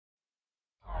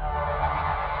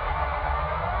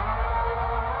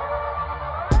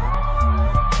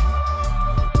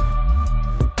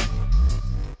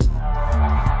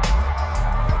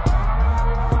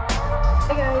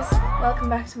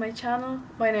back to my channel.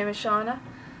 My name is Shauna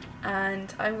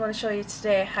and I'm going to show you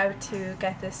today how to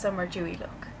get this summer dewy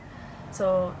look.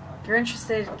 So if you're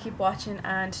interested, keep watching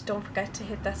and don't forget to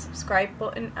hit that subscribe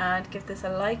button and give this a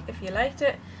like if you liked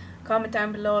it. Comment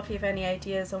down below if you have any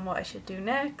ideas on what I should do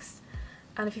next,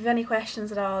 and if you have any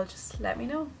questions at all, just let me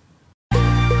know.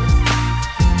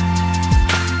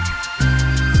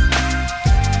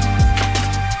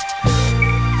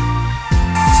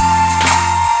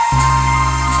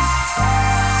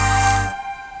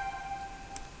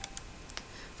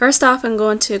 First off, I'm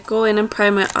going to go in and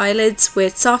prime my eyelids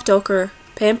with Soft Ochre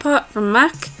Paint Pot from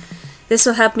MAC. This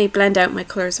will help me blend out my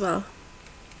colours well.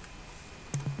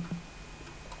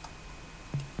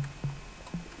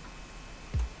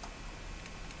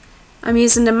 I'm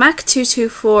using the MAC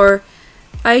 224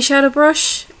 eyeshadow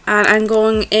brush and I'm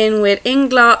going in with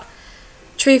Inglot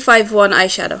 351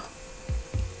 eyeshadow.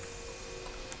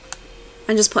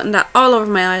 I'm just putting that all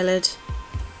over my eyelid,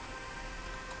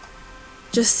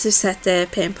 just to set the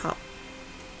paint pot.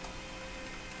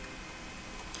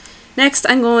 Next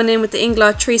I'm going in with the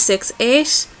Inglot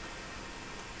 368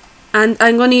 and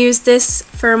I'm going to use this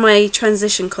for my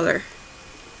transition colour.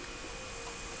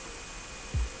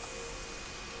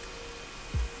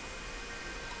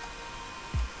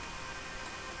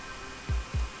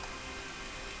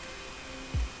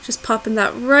 Just popping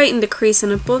that right in the crease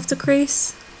and above the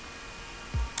crease.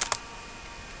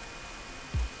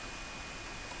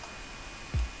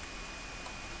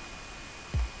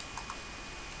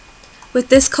 With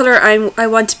this colour I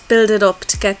want to build it up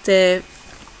to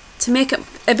make it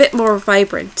a bit more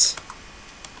vibrant.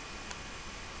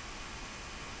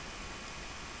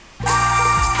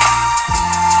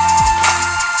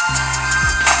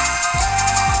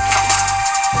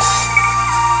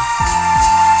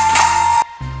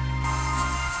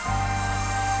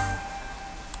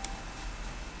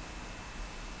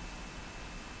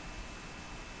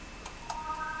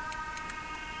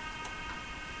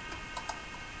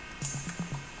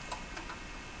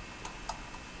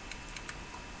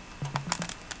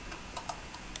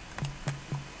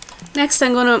 Next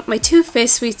I'm going to my Too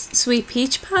Faced Sweet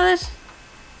Peach palette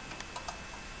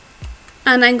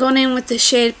and I'm going in with the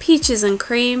shade Peaches and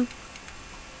Cream,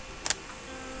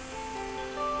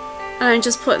 and I'm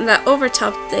just putting that over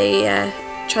top the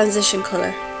transition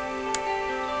colour.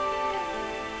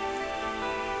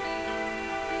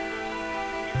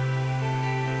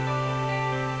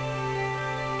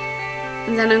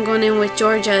 And then I'm going in with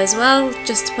Georgia as well,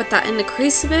 just to put that in the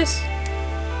crease a bit.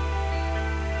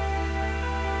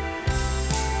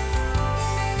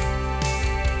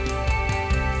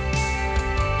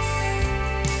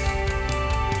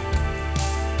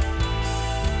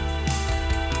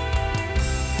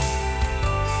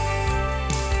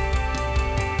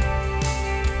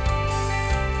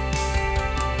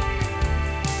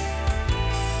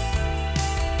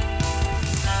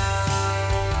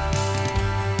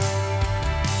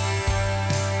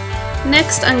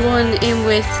 Next I'm going in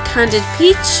with Candied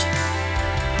Peach,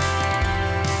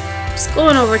 just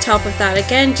going over top of that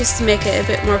again just to make it a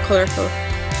bit more colourful.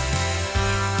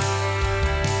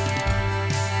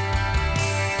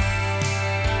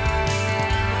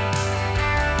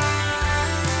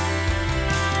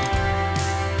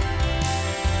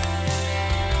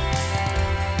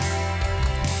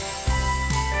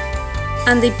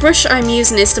 And the brush I'm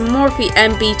using is the Morphe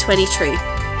MB23.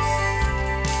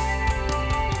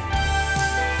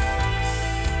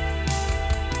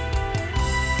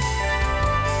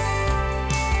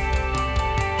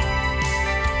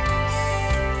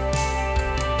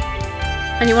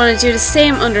 And you want to do the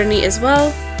same underneath as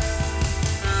well.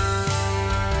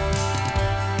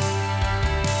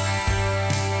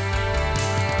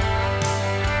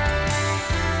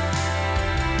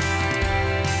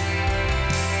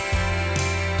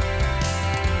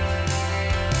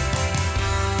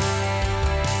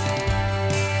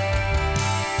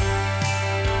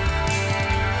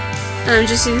 And I'm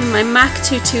just using my MAC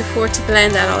 224 to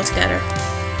blend that all together.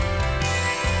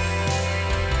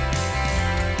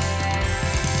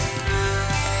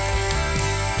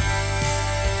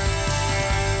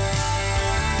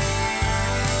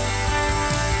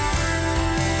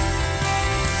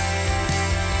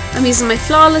 I'm using my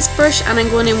Flawless brush and I'm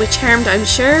going in with Charmed, I'm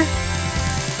Sure.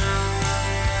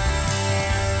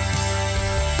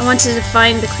 I want to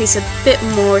define the crease a bit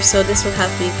more, so this will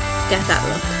help me get that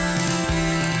look.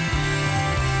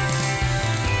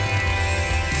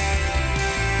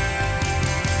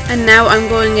 And now I'm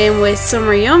going in with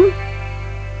Summer Yum,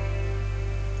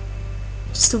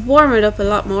 just to warm it up a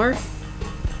lot more.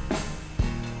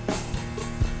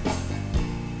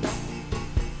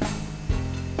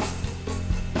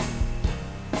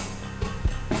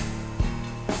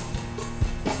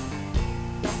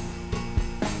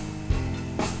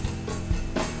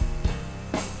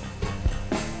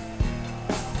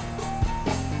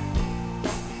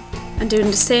 and doing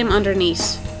the same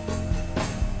underneath.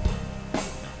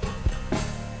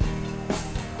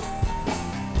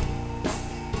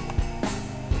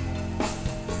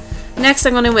 Next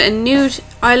I'm going in with a nude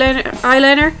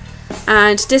eyeliner,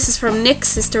 and this is from NYX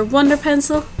Sister Wonder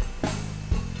pencil.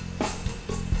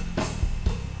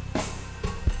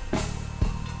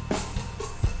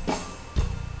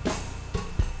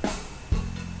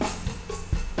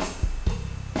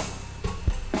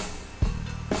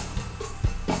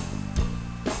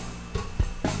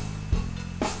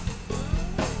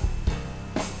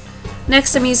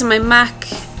 Next I'm using my MAC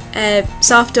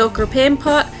soft ochre paint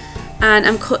pot, and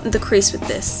I'm cutting the crease with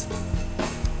this.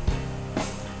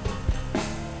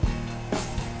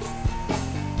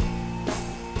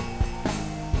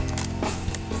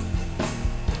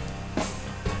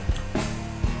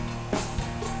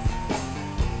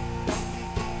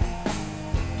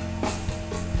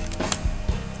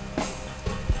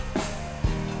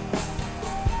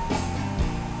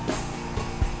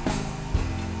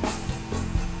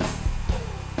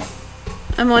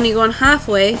 I'm only going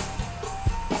halfway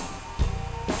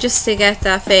just to get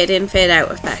that fade in, fade out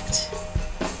effect.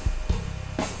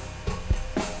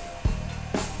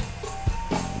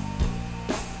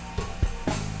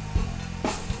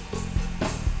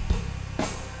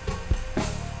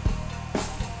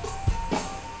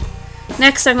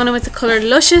 Next I'm going in with the colour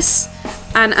Luscious,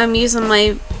 and I'm using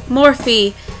my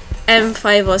Morphe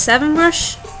M507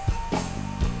 brush.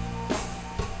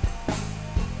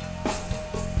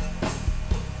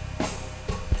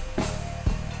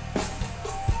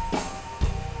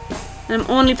 And I'm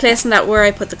only placing that where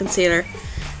I put the concealer.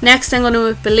 Next I'm going to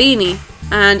with Bellini,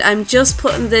 and I'm just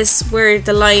putting this where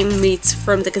the line meets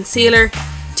from the concealer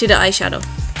to the eyeshadow.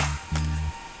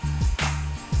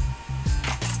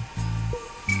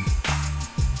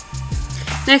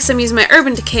 Next I'm using my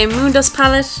Urban Decay Moondust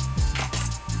palette,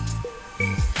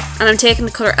 and I'm taking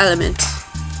the colour Element,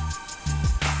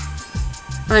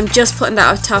 and I'm just putting that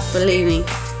on top of Bellini.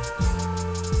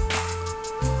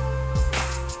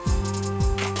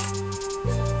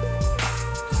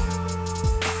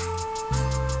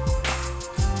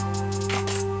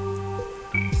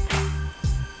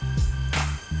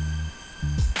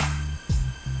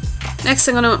 Next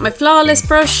I'm going to with my Flawless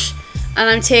brush, and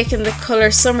I'm taking the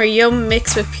colour Summer Yum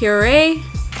mixed with Puree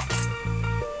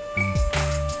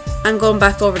and going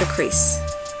back over the crease.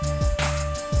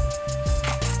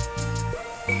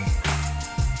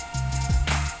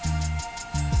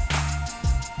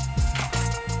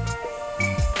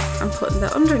 I'm putting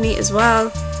that underneath as well,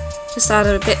 just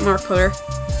added a bit more colour.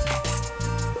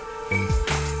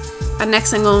 And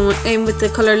next I'm going in with the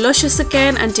colour Luscious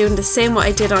again and doing the same what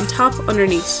I did on top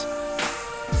underneath.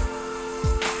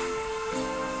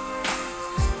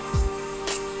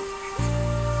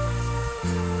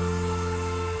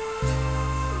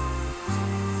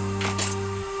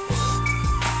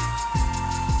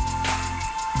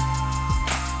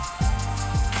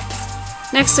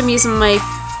 Next I'm using my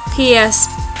PS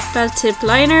Felt Tip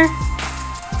Liner,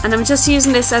 and I'm just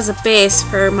using this as a base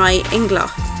for my Inglot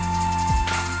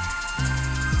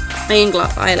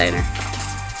eyeliner.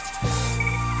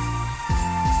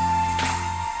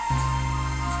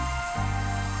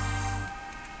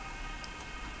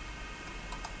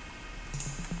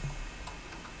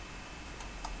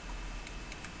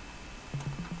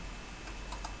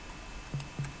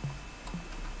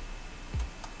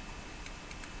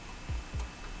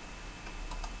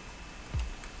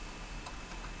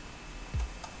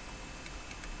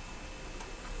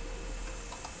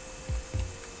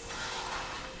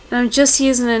 And I'm just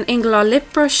using an Inglot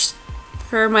lip brush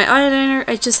for my eyeliner.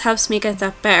 It just helps me get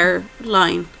that better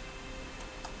line.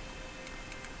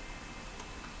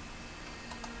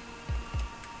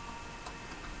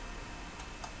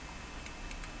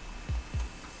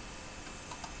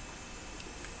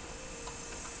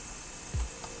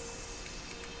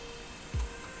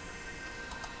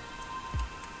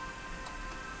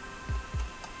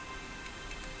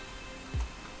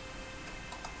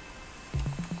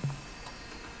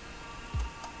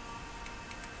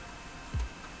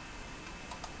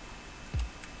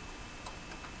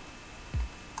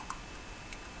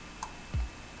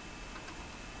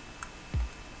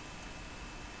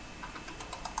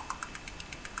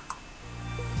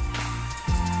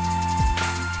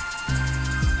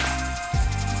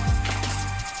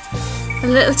 A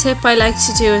little tip I like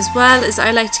to do as well is I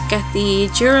like to get the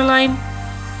Duraline .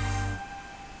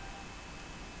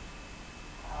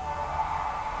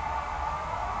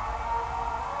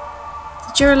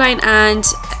 Duraline and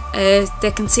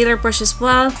the concealer brush as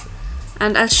well,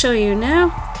 and I'll show you now.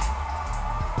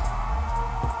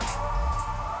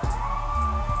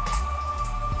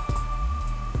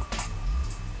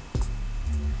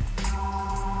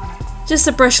 just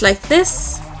a brush like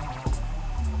this,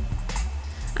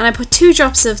 and I put 2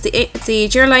 drops of the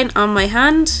Durline on my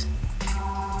hand,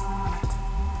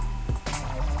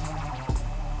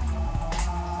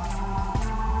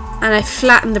 and I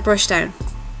flatten the brush down.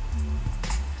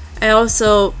 I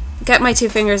also get my 2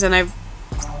 fingers and I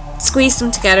squeeze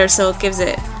them together so it gives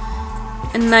it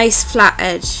a nice flat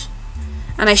edge,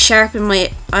 and I sharpen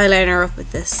my eyeliner up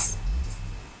with this.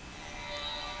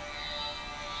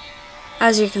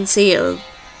 As you can see,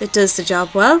 it does the job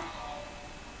well.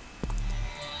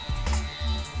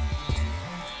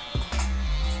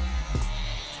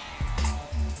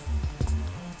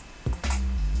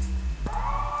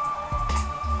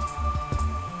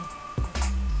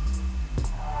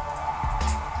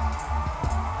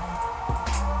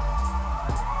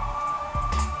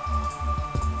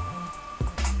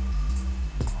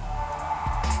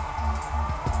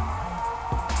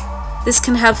 This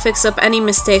can help fix up any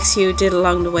mistakes you did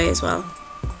along the way as well.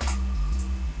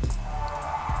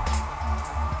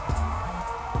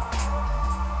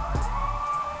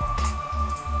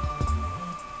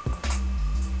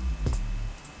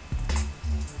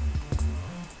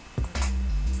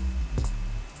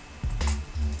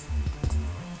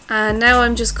 And now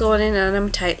I'm just going in and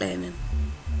I'm tightlining.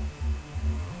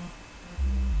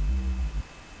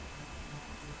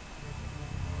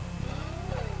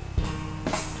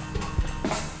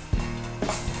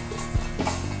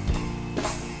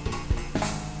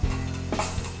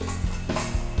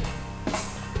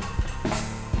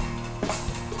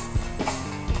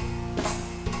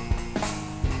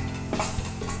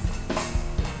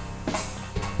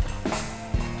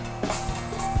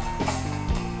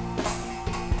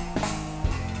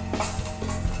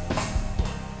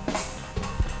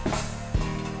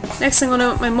 Next I'm going to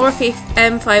with my Morphe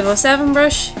M507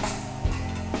 brush.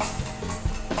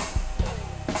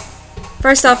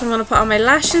 First off I'm going to put on my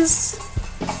lashes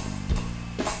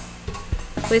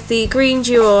with the green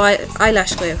duo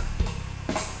eyelash glue.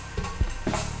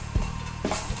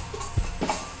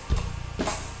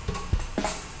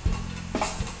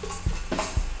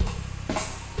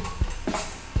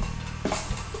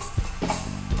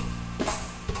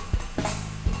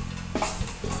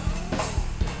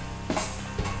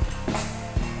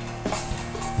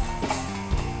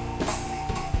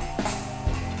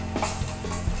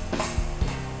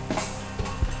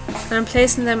 And I'm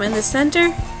placing them in the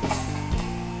center.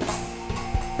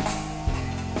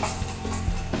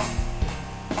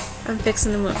 I'm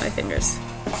fixing them with my fingers.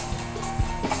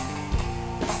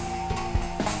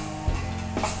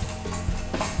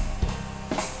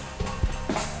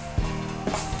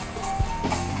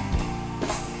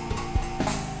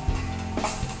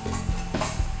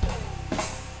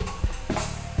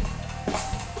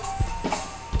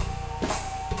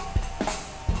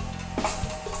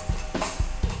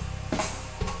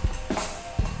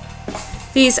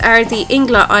 These are the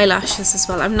Ingla eyelashes as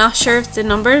well. I'm not sure of the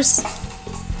numbers.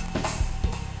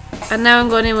 And now I'm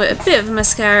going in with a bit of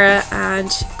mascara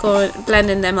and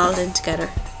blending them all in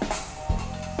together.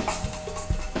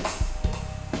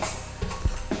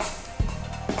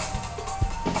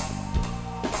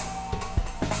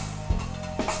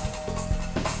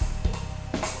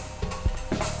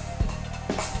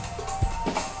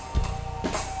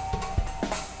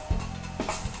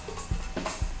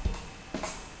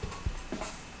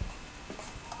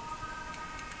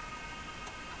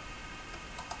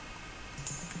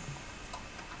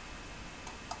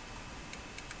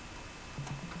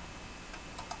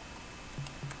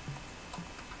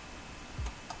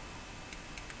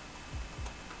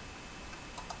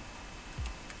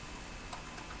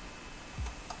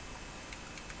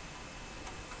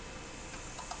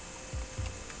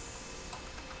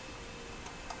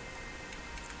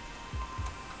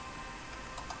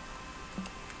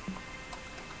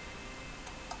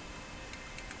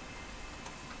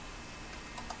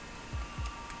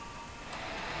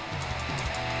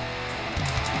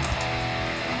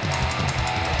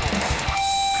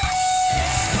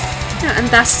 And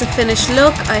that's the finished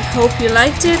look. I hope you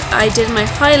liked it. I did my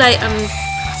highlight and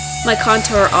my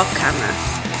contour off camera.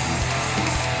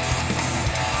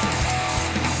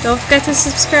 Don't forget to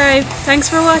subscribe. Thanks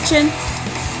for watching.